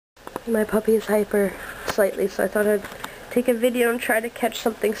My puppy is hyper slightly, so I thought I'd take a video and try to catch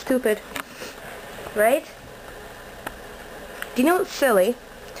something stupid. Right? Do you know what's silly?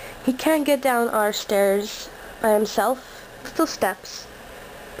 He can't get down our stairs by himself. Still steps.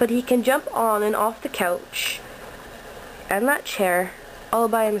 But he can jump on and off the couch and that chair all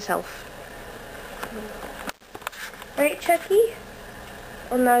by himself. Right, Chucky?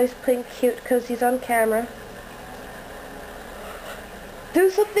 Oh, now he's playing cute because he's on camera. Do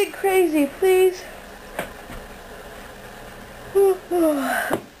something crazy, please.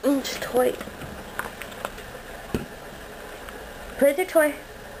 Just toy. Play the toy.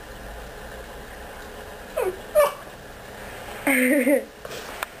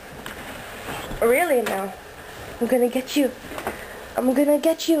 Really now? I'm gonna get you. I'm gonna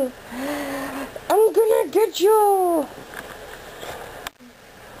get you. I'm gonna get you.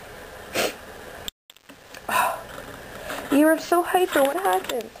 Oh, you were so hyper. What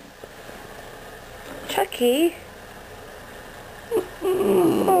happened? Chucky?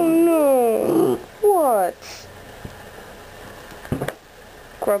 Oh no. What?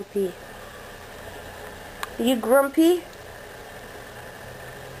 Grumpy. Are you grumpy?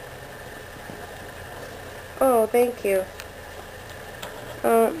 Oh, thank you.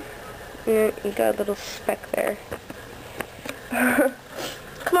 Yeah, you got a little speck there.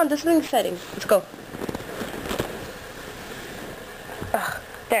 Come on, do something exciting. Let's go.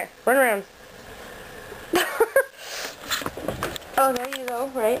 There, run around. Oh, there you go,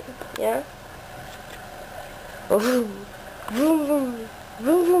 right? Yeah. Vroom, vroom, vroom,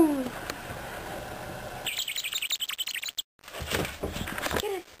 vroom, vroom.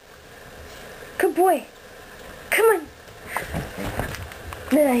 Get it. Good boy. Come on.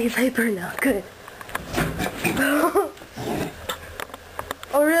 Nah, he's hyper now. Good.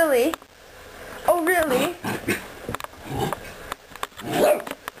 Oh, really? Oh, really?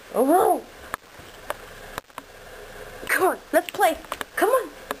 Oh, come on, let's play. Come on.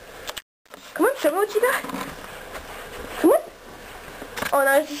 Come on, show me what you got. Come on. Oh,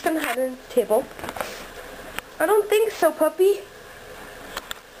 now he's just gonna hide on the table. I don't think so, puppy.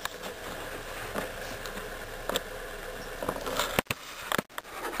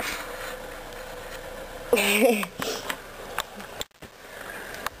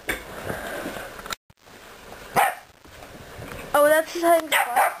 Oh, that's his hiding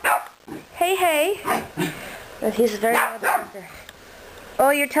spot. Hey, hey. Oh, he's a very loud barker. Oh,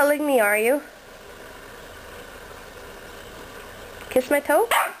 you're telling me, are you? Kiss my toe?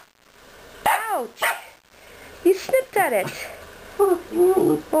 Ouch! You snipped at it.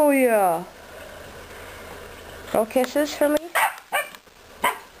 Oh, yeah. No kisses for me?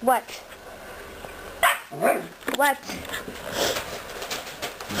 What? What?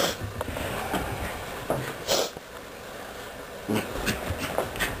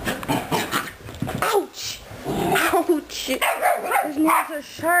 Ouch! Ouch! His nails are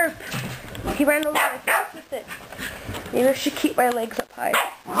sharp. He ran over my face with it. Maybe I should keep my legs up high.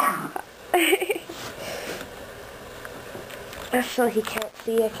 So he can't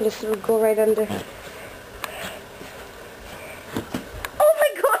see. I can just go right under.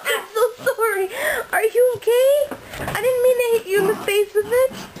 Are you okay? I didn't mean to hit you in the face with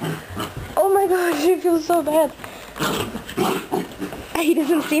it. Oh my gosh, I feel so bad. He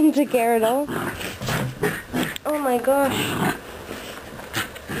doesn't seem to care at all. Oh my gosh.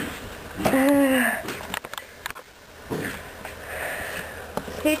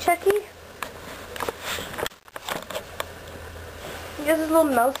 Hey, Chucky? This is a little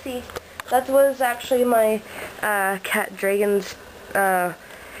mousy. That was actually my cat Dragon's, that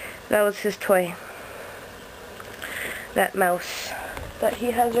was his toy. That mouse that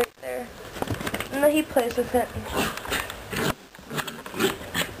he has right there. And then he plays with it.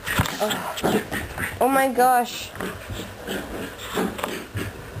 Oh my gosh.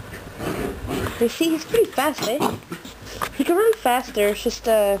 You see, he's pretty fast, eh? He can run faster. It's just,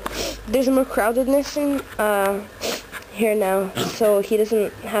 there's more crowdedness in, here now. So he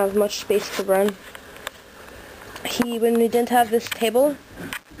doesn't have much space to run. When we didn't have this table,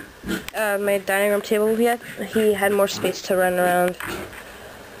 my dining room table he had more space to run around.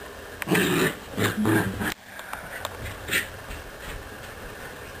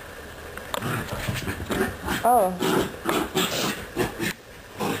 Oh.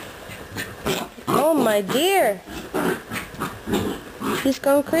 Oh my dear. He's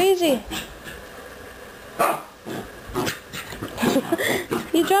gone crazy.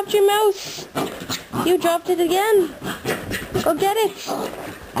 You dropped your mouse. You dropped it again. Go get it.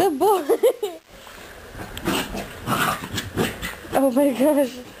 Good boy. Oh my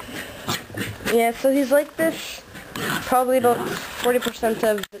gosh. Yeah, so he's like this probably about 40%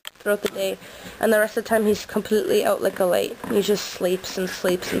 of it throughout the day, and the rest of the time he's completely out like a light. He just sleeps and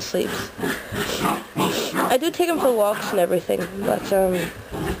sleeps and sleeps. I do take him for walks and everything, but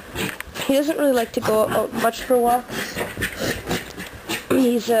he doesn't really like to go out much for walks.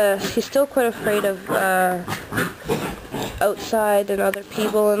 He's still quite afraid of outside and other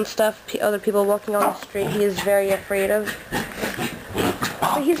people and stuff, other people walking on the street. He is very afraid of.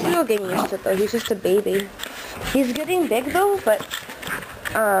 But he's still getting used to it though. He's just a baby. He's getting big though, but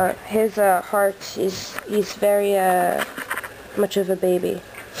his heart he's very much of a baby.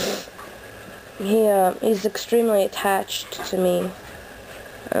 He's extremely attached to me.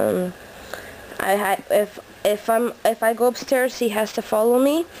 If I go upstairs, he has to follow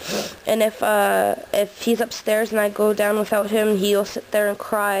me, and if he's upstairs and I go down without him, he'll sit there and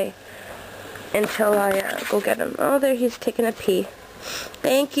cry until I go get him. Oh, there he's taking a pee.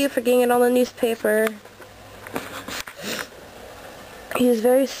 Thank you for getting it on the newspaper. He's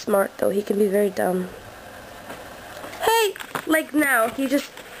very smart though. He can be very dumb. Hey, like now he just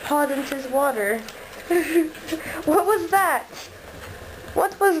pawed into his water. What was that?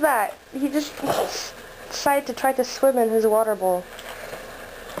 What was that? He just decided to try to swim in his water bowl.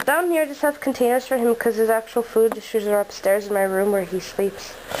 Down here I just have containers for him because his actual food dishes are upstairs in my room where he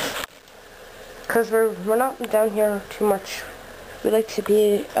sleeps. Because we're not down here too much. We like to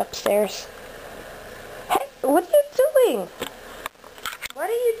be upstairs. Hey, what are you doing? What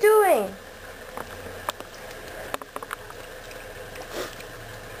are you doing?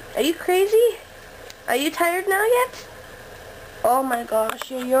 Are you crazy? Are you tired now yet? Oh my gosh,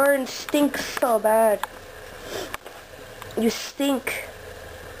 your urine stinks so bad. You stink.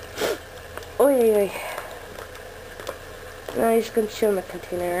 Oy, oy, oy. Now you're just gonna chill in the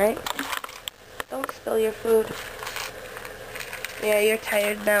container, right? Don't spill your food. Yeah, you're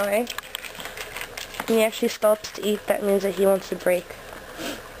tired now, eh? When he actually stops to eat, that means that he wants to break.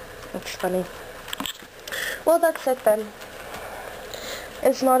 That's funny. Well, that's it then.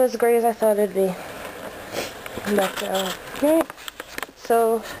 It's not as great as I thought it'd be. But, yeah.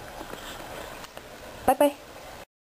 So, bye-bye.